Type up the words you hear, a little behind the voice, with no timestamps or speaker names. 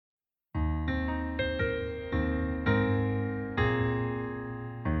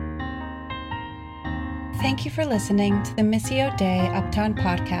Thank you for listening to the Missio Dei Uptown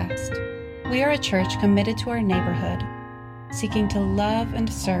podcast. We are a church committed to our neighborhood, seeking to love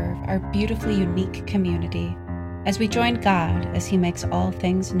and serve our beautifully unique community as we join God as He makes all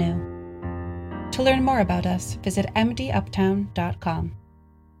things new. To learn more about us, visit mduptown.com.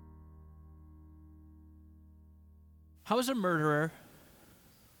 How is a murderer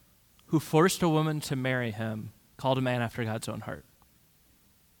who forced a woman to marry him called a man after God's own heart?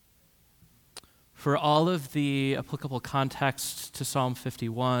 For all of the applicable context to Psalm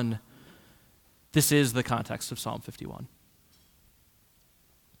 51, this is the context of Psalm 51.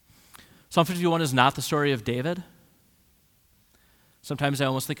 Psalm 51 is not the story of David. Sometimes I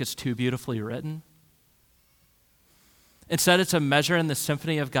almost think it's too beautifully written. Instead, it's a measure in the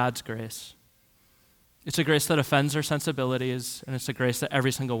symphony of God's grace. It's a grace that offends our sensibilities, and it's a grace that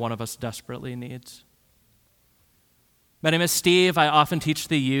every single one of us desperately needs. My name is Steve. I often teach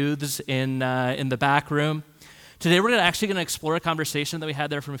the youths in the back room. Today we're actually going to explore a conversation that we had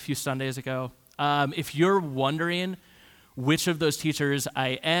there from a few Sundays ago. If you're wondering which of those teachers I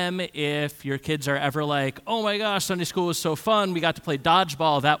am, if your kids are ever like, oh my gosh, Sunday school was so fun, we got to play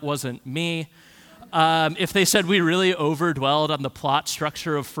dodgeball, that wasn't me. If they said we really overdwelled on the plot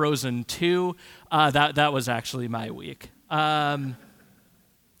structure of Frozen 2, that was actually my week.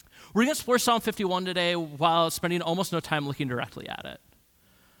 We're going to explore Psalm 51 today while spending almost no time looking directly at it.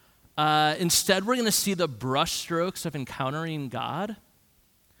 Instead, we're going to see the brushstrokes of encountering God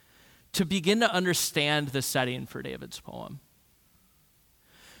to begin to understand the setting for David's poem.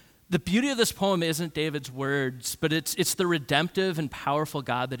 The beauty of this poem isn't David's words, but it's the redemptive and powerful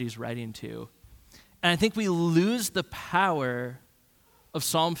God that he's writing to. And I think we lose the power of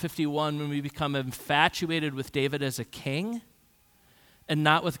Psalm 51 when we become infatuated with David as a king and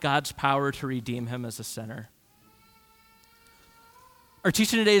not with God's power to redeem him as a sinner. Our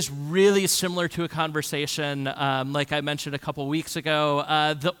teaching today is really similar to a conversation like I mentioned a couple weeks ago.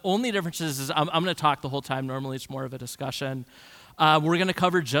 The only difference is I'm going to talk the whole time. Normally it's more of a discussion. We're going to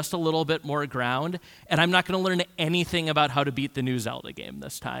cover just a little bit more ground, and I'm not going to learn anything about how to beat the new Zelda game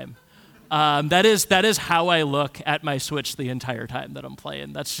this time. That is how I look at my Switch the entire time that I'm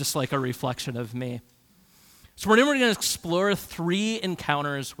playing. That's just like a reflection of me. So we're going to explore 3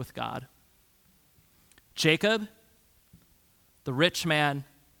 encounters with God. Jacob, the rich man,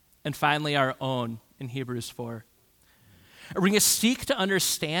 and finally our own in Hebrews 4. And we're going to seek to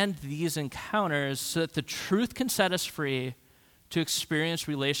understand these encounters so that the truth can set us free to experience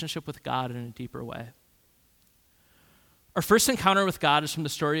relationship with God in a deeper way. Our first encounter with God is from the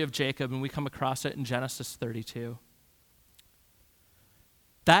story of Jacob, and we come across it in Genesis 32.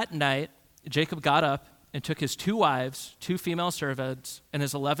 That night, Jacob got up and took his 2 wives, 2 female servants, and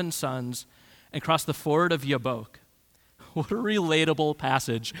his 11 sons, and crossed the ford of Yabok. What a relatable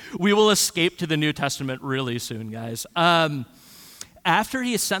passage. We will escape to the New Testament really soon, guys. After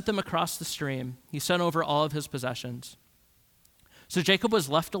he sent them across the stream, he sent over all of his possessions. So Jacob was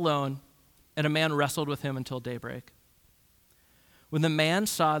left alone, and a man wrestled with him until daybreak. When the man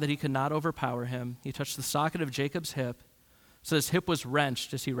saw that he could not overpower him, he touched the socket of Jacob's hip, so his hip was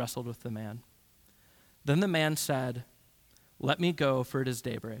wrenched as he wrestled with the man. Then the man said, "Let me go, for it is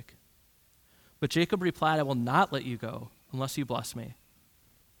daybreak." But Jacob replied, "I will not let you go unless you bless me."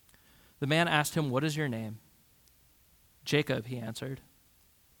 The man asked him, "What is your name?" "Jacob," he answered.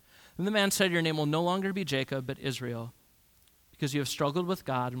 Then the man said, "Your name will no longer be Jacob, but Israel, because you have struggled with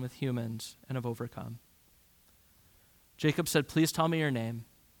God and with humans and have overcome." Jacob said, "Please tell me your name."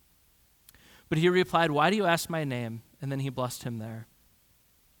 But he replied, "Why do you ask my name?" And then he blessed him there.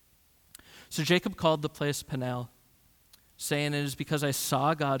 So Jacob called the place Peniel, saying, "It is because I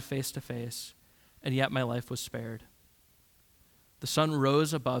saw God face to face, and yet my life was spared." The sun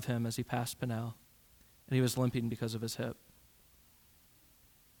rose above him as he passed Peniel, and he was limping because of his hip.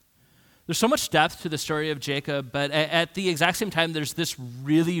 There's so much depth to the story of Jacob, but at the exact same time, there's this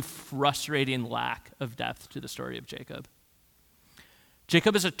really frustrating lack of depth to the story of Jacob.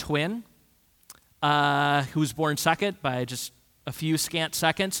 Jacob is a twin who was born second by just a few scant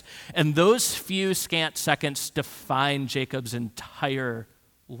seconds, and those few scant seconds define Jacob's entire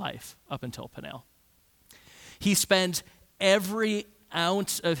life up until Peniel. He spends every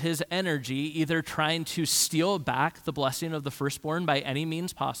ounce of his energy either trying to steal back the blessing of the firstborn by any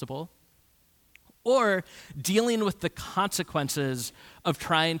means possible, or dealing with the consequences of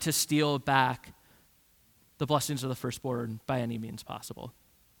trying to steal back the blessings of the firstborn by any means possible.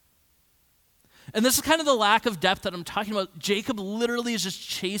 And this is kind of the lack of depth that I'm talking about. Jacob literally just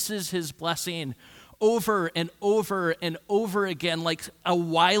chases his blessing over and over and over again like a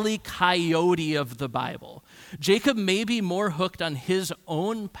wily coyote of the Bible. Jacob may be more hooked on his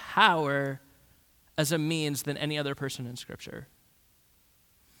own power as a means than any other person in Scripture.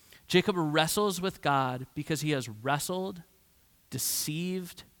 Jacob wrestles with God because he has wrestled,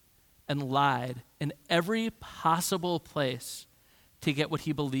 deceived, and lied in every possible place to get what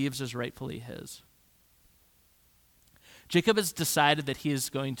he believes is rightfully his. Jacob has decided that he is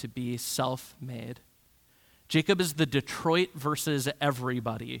going to be self-made. Jacob is the Detroit versus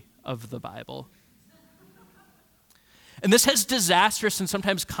everybody of the Bible. And this has disastrous and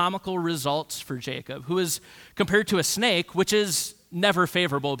sometimes comical results for Jacob, who is compared to a snake, which is never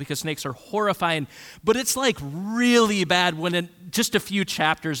favorable because snakes are horrifying, but it's like really bad when just a few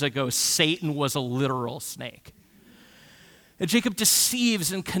chapters ago, Satan was a literal snake. And Jacob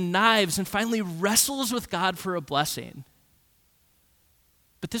deceives and connives and finally wrestles with God for a blessing.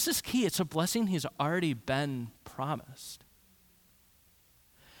 But this is key. It's a blessing he's already been promised.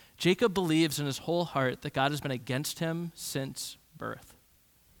 Jacob believes in his whole heart that God has been against him since birth,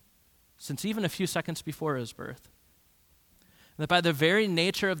 since even a few seconds before his birth. And that by the very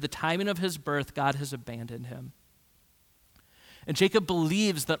nature of the timing of his birth, God has abandoned him. And Jacob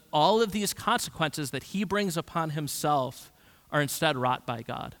believes that all of these consequences that he brings upon himself are instead wrought by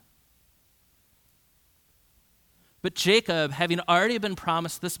God. But Jacob, having already been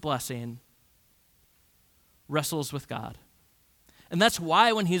promised this blessing, wrestles with God. And that's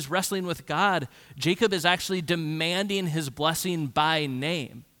why when he's wrestling with God, Jacob is actually demanding his blessing by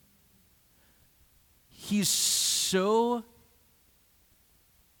name. He's so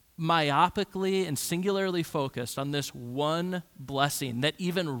myopically and singularly focused on this one blessing that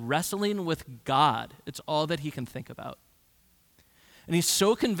even wrestling with God, it's all that he can think about. And he's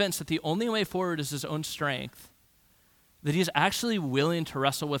so convinced that the only way forward is his own strength that he's actually willing to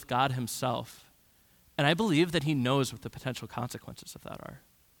wrestle with God himself. And I believe that he knows what the potential consequences of that are.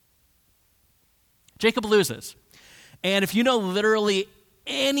 Jacob loses. And if you know literally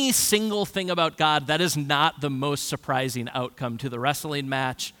any single thing about God, that is not the most surprising outcome to the wrestling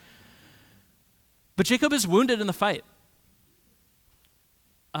match. But Jacob is wounded in the fight.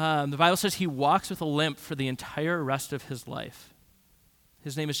 The Bible says he walks with a limp for the entire rest of his life.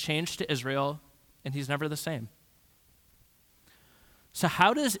 His name is changed to Israel, and he's never the same. So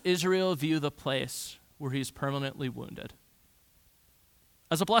how does Israel view the place where he's permanently wounded?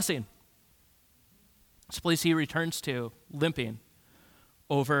 As a blessing. It's a place he returns to, limping,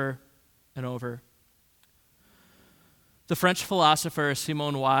 over and over. The French philosopher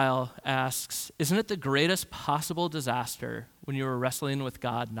Simone Weil asks, isn't it the greatest possible disaster when you are wrestling with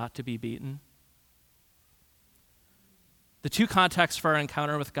God not to be beaten? The two contexts for our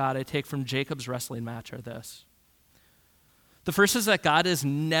encounter with God I take from Jacob's wrestling match are this. The first is that God is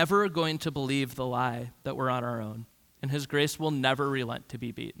never going to believe the lie that we're on our own, and his grace will never relent to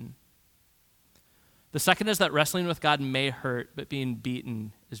be beaten. The second is that wrestling with God may hurt, but being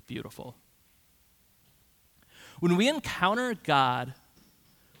beaten is beautiful. When we encounter God,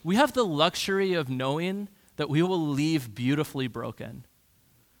 we have the luxury of knowing that we will leave beautifully broken,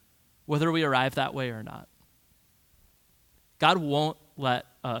 whether we arrive that way or not. God won't let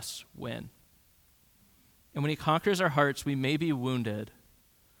us win. And when he conquers our hearts, we may be wounded,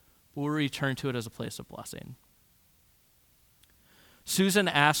 but we'll return to it as a place of blessing. Susan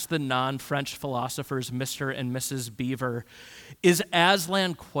asked the non-French philosophers, Mr. and Mrs. Beaver, is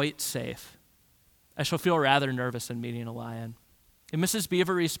Aslan quite safe? I shall feel rather nervous in meeting a lion. And Mrs.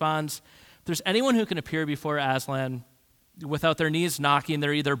 Beaver responds, if there's anyone who can appear before Aslan without their knees knocking,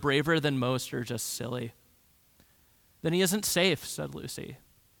 they're either braver than most or just silly. Then he isn't safe, said Lucy.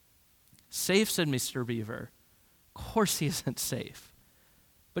 Safe, said Mr. Beaver. Of course he isn't safe.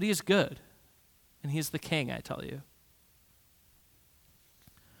 But he is good. And he's the king, I tell you.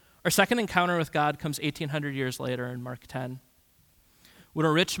 Our second encounter with God comes 1,800 years later in Mark 10, when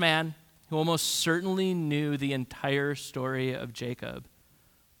a rich man who almost certainly knew the entire story of Jacob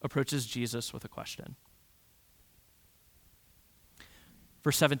approaches Jesus with a question.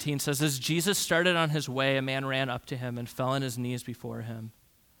 Verse 17 says, as Jesus started on his way, a man ran up to him and fell on his knees before him.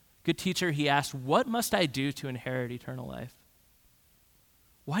 Good teacher, he asked, what must I do to inherit eternal life?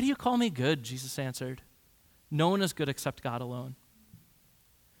 Why do you call me good? Jesus answered. No one is good except God alone.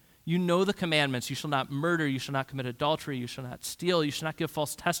 You know the commandments. You shall not murder. You shall not commit adultery. You shall not steal. You shall not give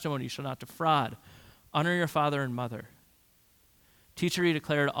false testimony. You shall not defraud. Honor your father and mother. Teacher, he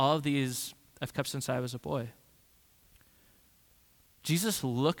declared, all of these I've kept since I was a boy. Jesus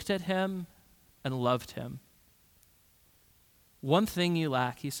looked at him and loved him. One thing you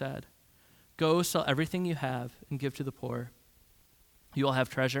lack, he said. Go sell everything you have and give to the poor. You will have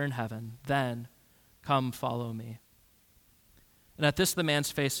treasure in heaven. Then come follow me. And at this the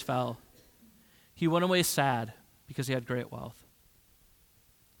man's face fell. He went away sad because he had great wealth.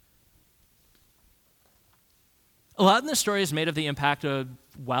 A lot in this story is made of the impact of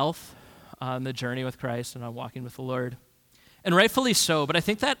wealth on the journey with Christ and on walking with the Lord. And rightfully so, but I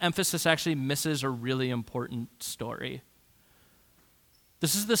think that emphasis actually misses a really important story.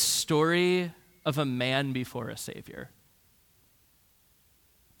 This is the story of a man before a Savior.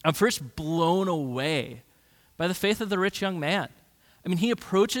 I'm first blown away by the faith of the rich young man. I mean, he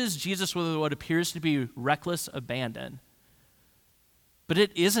approaches Jesus with what appears to be reckless abandon, but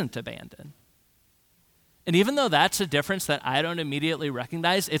it isn't abandon. And even though that's a difference that I don't immediately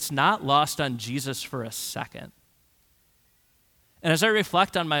recognize, it's not lost on Jesus for a second. And as I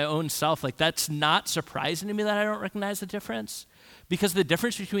reflect on my own self, that's not surprising to me that I don't recognize the difference, because the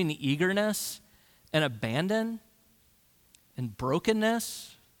difference between eagerness and abandon and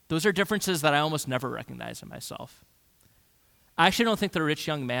brokenness, those are differences that I almost never recognize in myself. I actually don't think the rich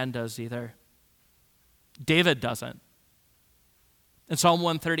young man does either. David doesn't. In Psalm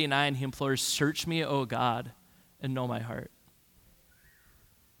 139, he implores, "Search me, O God, and know my heart."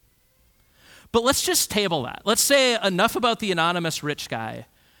 But let's just table that. Let's say enough about the anonymous rich guy,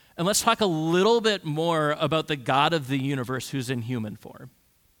 and let's talk a little bit more about the God of the universe who's in human form.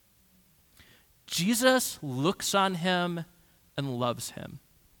 Jesus looks on him and loves him.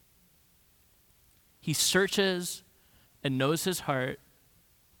 He searches and knows his heart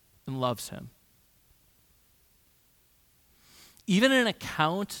and loves him. Even an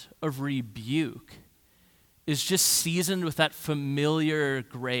account of rebuke is just seasoned with that familiar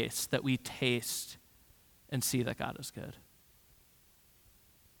grace that we taste and see that God is good.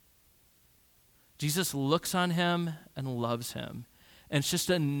 Jesus looks on him and loves him. And it's just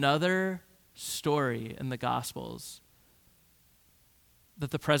another story in the Gospels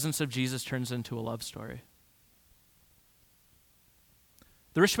that the presence of Jesus turns into a love story.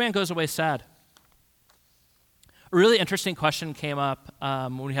 The rich man goes away sad. A really interesting question came up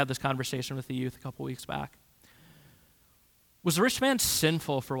when we had this conversation with the youth a couple weeks back. Was the rich man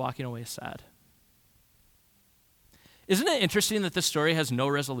sinful for walking away sad? Isn't it interesting that this story has no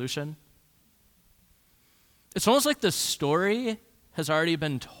resolution? It's almost like the story has already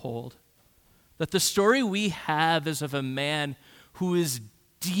been told. That the story we have is of a man who is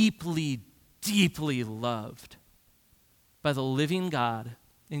deeply, deeply loved by the living God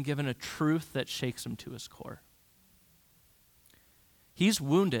and given a truth that shakes him to his core. He's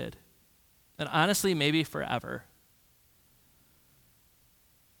wounded, and honestly, maybe forever.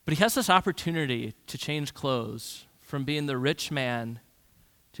 But he has this opportunity to change clothes from being the rich man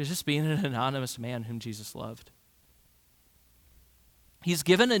to just being an anonymous man whom Jesus loved. He's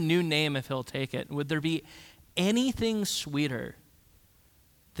given a new name if he'll take it. Would there be anything sweeter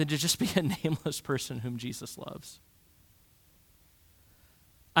than to just be a nameless person whom Jesus loves?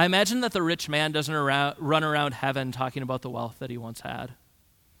 I imagine that the rich man doesn't run around heaven talking about the wealth that he once had.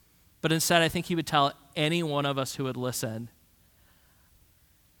 But instead, I think he would tell any one of us who would listen,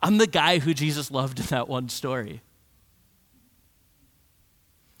 I'm the guy who Jesus loved in that one story.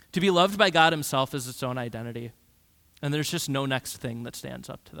 To be loved by God himself is its own identity. And there's just no next thing that stands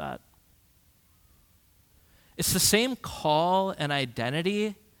up to that. It's the same call and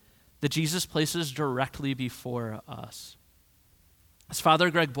identity that Jesus places directly before us. As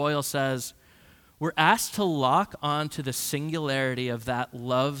Father Greg Boyle says, we're asked to lock on to the singularity of that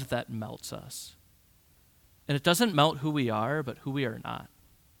love that melts us. And it doesn't melt who we are, but who we are not.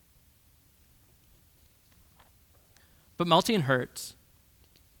 But melting hurts.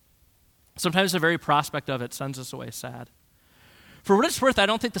 Sometimes the very prospect of it sends us away sad. For what it's worth, I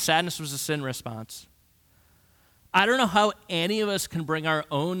don't think the sadness was a sin response. I don't know how any of us can bring our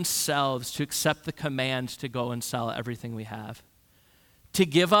own selves to accept the command to go and sell everything we have, to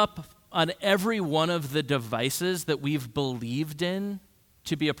give up on every one of the devices that we've believed in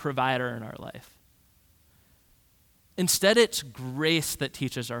to be a provider in our life. Instead, it's grace that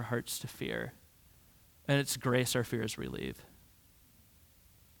teaches our hearts to fear, and it's grace our fears relieve.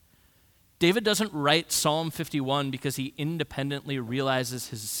 David doesn't write Psalm 51 because he independently realizes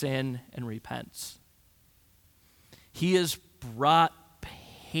his sin and repents. He is brought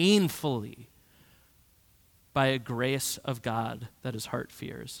painfully by a grace of God that his heart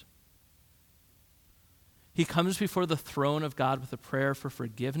fears. He comes before the throne of God with a prayer for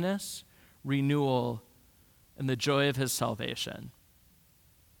forgiveness, renewal, and the joy of his salvation.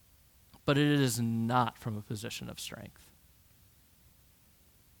 But it is not from a position of strength.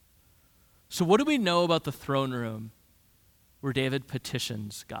 So what do we know about the throne room where David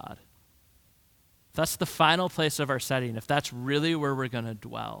petitions God? If that's the final place of our setting, if that's really where we're going to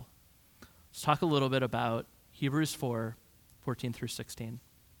dwell, let's talk a little bit about Hebrews 4:14 through 16.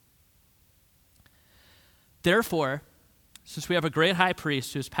 Therefore, since we have a great high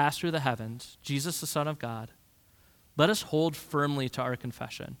priest who has passed through the heavens, Jesus the Son of God, let us hold firmly to our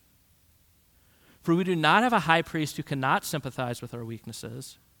confession. For we do not have a high priest who cannot sympathize with our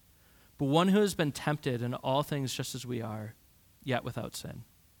weaknesses, but one who has been tempted in all things just as we are, yet without sin.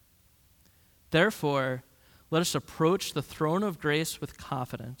 Therefore, let us approach the throne of grace with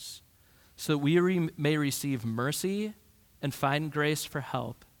confidence, so that we may receive mercy and find grace for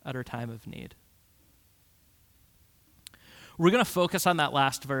help at our time of need. We're going to focus on that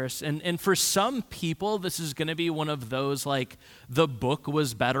last verse, and for some people, this is going to be one of those, like, the book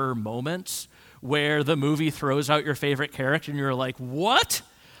was better moments, where the movie throws out your favorite character, and you're like, what?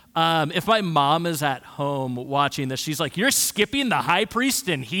 If my mom is at home watching this, she's like, you're skipping the high priest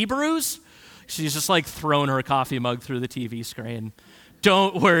in Hebrews? She's just like throwing her coffee mug through the TV screen.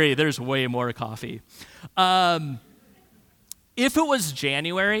 Don't worry, there's way more coffee. If it was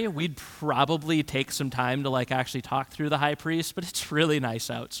January, we'd probably take some time to like actually talk through the high priest, but it's really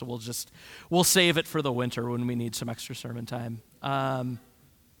nice out, so we'll save it for the winter when we need some extra sermon time. I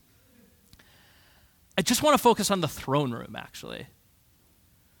just want to focus on the throne room, actually.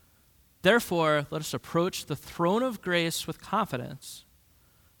 Therefore, let us approach the throne of grace with confidence,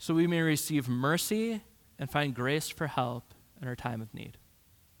 so we may receive mercy and find grace for help in our time of need.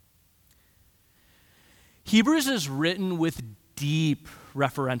 Hebrews is written with deep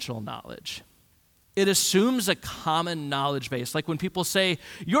referential knowledge. It assumes a common knowledge base, like when people say,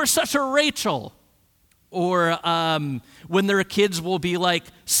 you're such a Rachel, or when their kids will be like,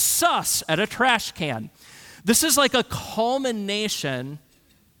 sus at a trash can. This is like a culmination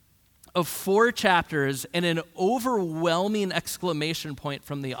of 4 chapters and an overwhelming exclamation point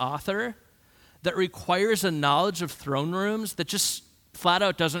from the author that requires a knowledge of throne rooms that just flat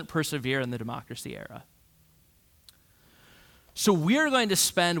out doesn't persevere in the democracy era. So we're going to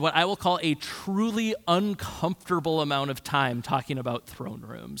spend what I will call a truly uncomfortable amount of time talking about throne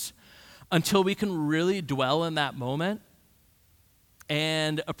rooms until we can really dwell in that moment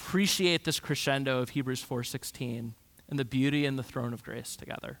and appreciate this crescendo of Hebrews 4:16 and the beauty and the throne of grace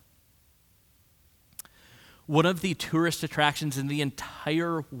together. One of the tourist attractions in the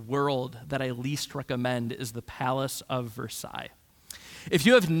entire world that I least recommend is the Palace of Versailles. If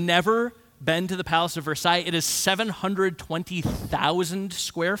you have never been to the Palace of Versailles, it is 720,000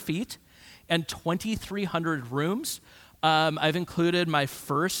 square feet and 2,300 rooms. I've included my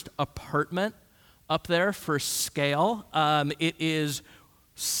first apartment up there for scale. It is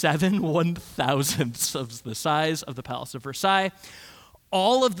 7/1000ths of the size of the Palace of Versailles.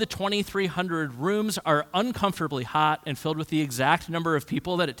 All of the 2,300 rooms are uncomfortably hot and filled with the exact number of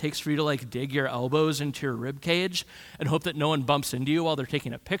people that it takes for you to like dig your elbows into your rib cage and hope that no one bumps into you while they're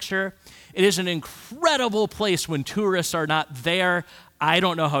taking a picture. It is an incredible place when tourists are not there. I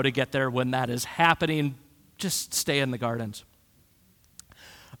don't know how to get there when that is happening. Just stay in the gardens.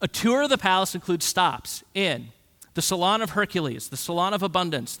 A tour of the palace includes stops in the Salon of Hercules, the Salon of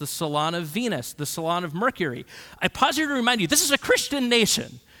Abundance, the Salon of Venus, the Salon of Mercury. I pause here to remind you, this is a Christian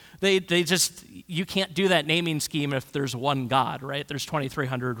nation. You can't do that naming scheme if there's one God, right? There's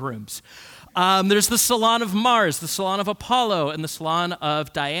 2,300 rooms. There's the Salon of Mars, the Salon of Apollo, and the Salon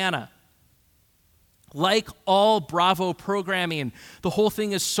of Diana. Like all Bravo programming, the whole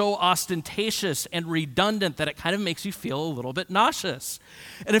thing is so ostentatious and redundant that it kind of makes you feel a little bit nauseous.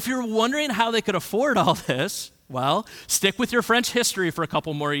 And if you're wondering how they could afford all this, well, stick with your French history for a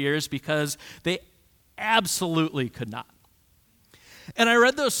couple more years because they absolutely could not. And I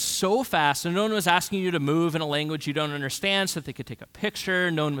read those so fast, and no one was asking you to move in a language you don't understand so that they could take a picture.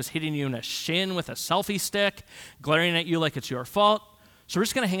 No one was hitting you in the shin with a selfie stick, glaring at you like it's your fault. So we're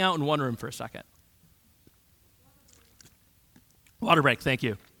just going to hang out in one room for a second. Water break, thank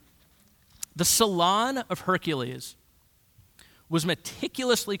you. The Salon of Hercules was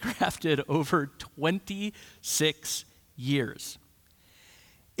meticulously crafted over 26 years.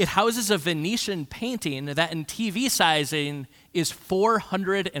 It houses a Venetian painting that in TV sizing is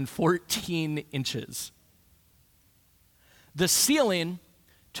 414 inches. The ceiling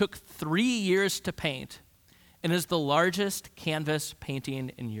took 3 years to paint and is the largest canvas painting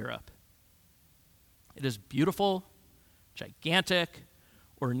in Europe. It is beautiful, gigantic,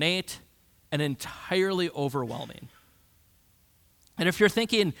 ornate, and entirely overwhelming. And if you're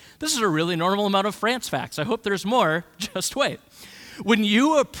thinking, this is a really normal amount of France facts, I hope there's more, just wait. When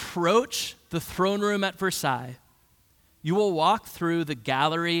you approach the throne room at Versailles, you will walk through the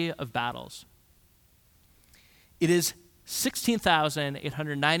Gallery of Battles. It is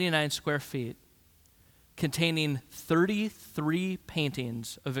 16,899 square feet, containing 33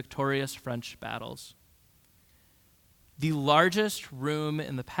 paintings of victorious French battles. The largest room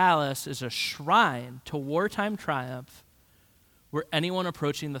in the palace is a shrine to wartime triumph where anyone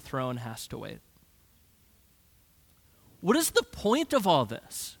approaching the throne has to wait. What is the point of all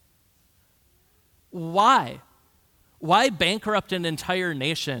this? Why? Why bankrupt an entire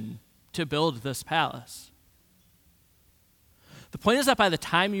nation to build this palace? The point is that by the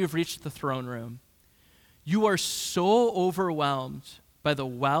time you've reached the throne room, you are so overwhelmed by the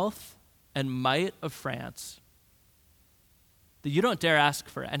wealth and might of France that you don't dare ask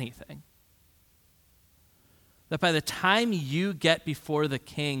for anything. That by the time you get before the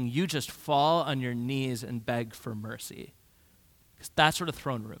king, you just fall on your knees and beg for mercy. Because that's what a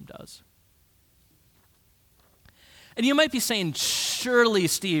throne room does. And you might be saying, surely,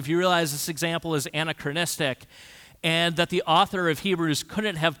 Steve, you realize this example is anachronistic and that the author of Hebrews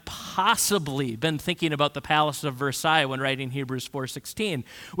couldn't have possibly been thinking about the Palace of Versailles when writing Hebrews 4:16,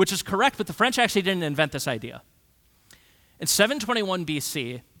 which is correct, but the French actually didn't invent this idea. In 721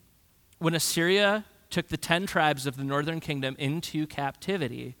 BC, when Assyria took the 10 tribes of the northern kingdom into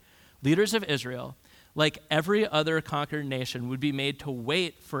captivity, leaders of Israel, like every other conquered nation, would be made to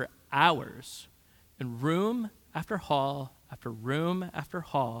wait for hours in room after hall after room after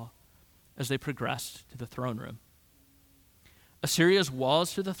hall as they progressed to the throne room. Assyria's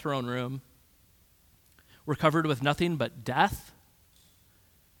walls to the throne room were covered with nothing but death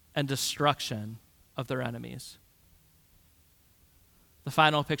and destruction of their enemies. The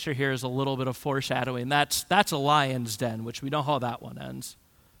final picture here is a little bit of foreshadowing. That's a lion's den, which we know how that one ends.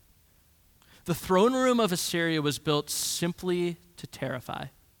 The throne room of Assyria was built simply to terrify.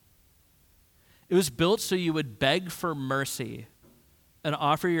 It was built so you would beg for mercy and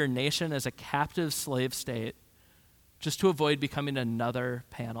offer your nation as a captive slave state just to avoid becoming another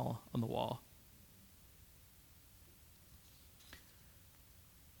panel on the wall.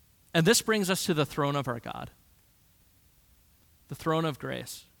 And this brings us to the throne of our God, the throne of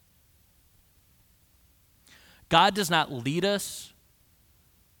grace. God does not lead us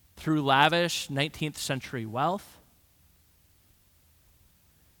through lavish 19th century wealth.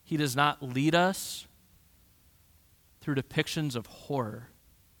 He does not lead us through depictions of horror.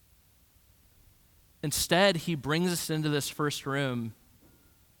 Instead, he brings us into this first room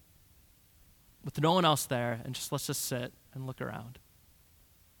with no one else there and just lets us sit and look around.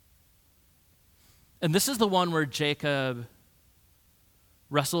 And this is the one where Jacob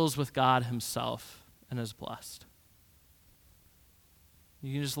wrestles with God himself and is blessed.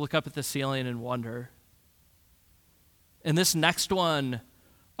 You can just look up at the ceiling and wonder. In this next one,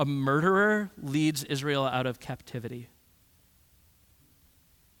 a murderer leads Israel out of captivity.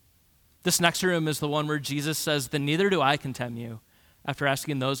 This next room is the one where Jesus says, "Then neither do I condemn you," after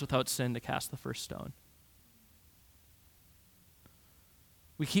asking those without sin to cast the first stone.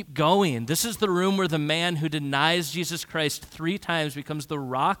 We keep going. This is the room where the man who denies Jesus Christ 3 times becomes the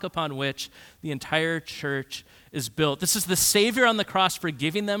rock upon which the entire church is built. This is the Savior on the cross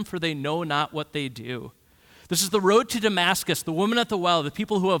forgiving them, for they know not what they do. This is the road to Damascus, the woman at the well, the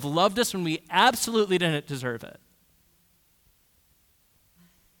people who have loved us when we absolutely didn't deserve it.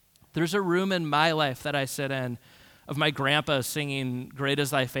 There's a room in my life that I sit in of my grandpa singing "Great is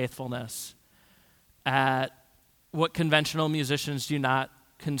Thy Faithfulness" at what conventional musicians do not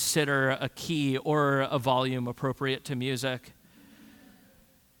consider a key or a volume appropriate to music,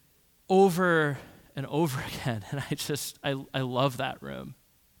 over and over again. And I love that room.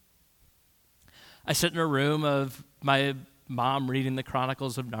 I sit in a room of my mom reading the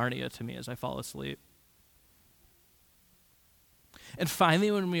Chronicles of Narnia to me as I fall asleep. And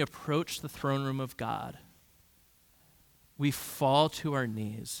finally, when we approach the throne room of God, we fall to our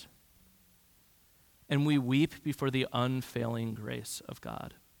knees and we weep before the unfailing grace of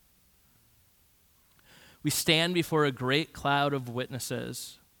God. We stand before a great cloud of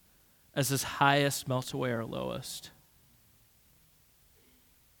witnesses as his highest melts away our lowest.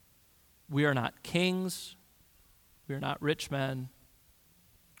 We are not kings. We are not rich men.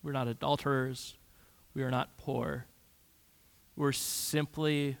 We're not adulterers. We are not poor. We're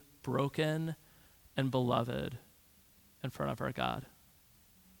simply broken and beloved in front of our God.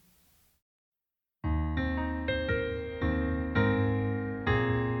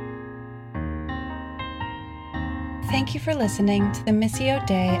 Thank you for listening to the Missio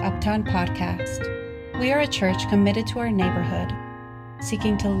Dei Uptown podcast. We are a church committed to our neighborhood,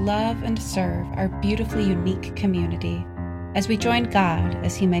 seeking to love and serve our beautifully unique community as we join God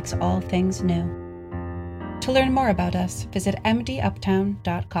as he makes all things new. To learn more about us, visit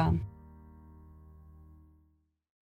mduptown.com.